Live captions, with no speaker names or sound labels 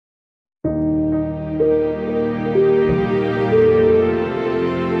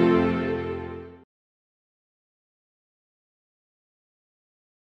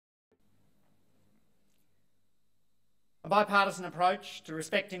bipartisan approach to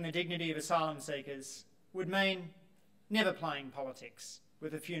respecting the dignity of asylum seekers would mean never playing politics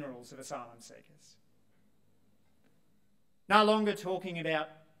with the funerals of asylum seekers. No longer talking about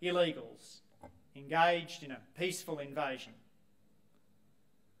illegals engaged in a peaceful invasion.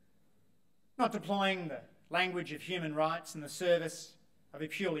 Not deploying the language of human rights in the service of a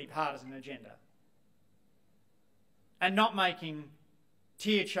purely partisan agenda. And not making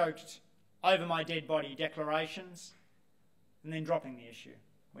tear-choked, over my dead body declarations and then dropping the issue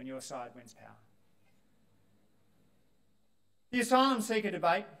when your side wins power. The asylum seeker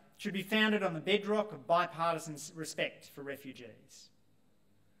debate should be founded on the bedrock of bipartisan respect for refugees.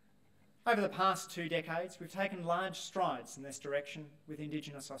 Over the past 2 decades, we've taken large strides in this direction with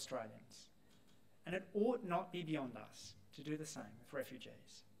Indigenous Australians, and it ought not be beyond us to do the same with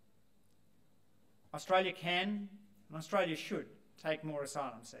refugees. Australia can and Australia should take more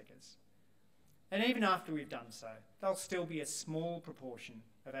asylum seekers. And even after we've done so, they'll still be a small proportion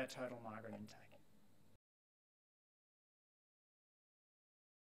of our total migrant intake.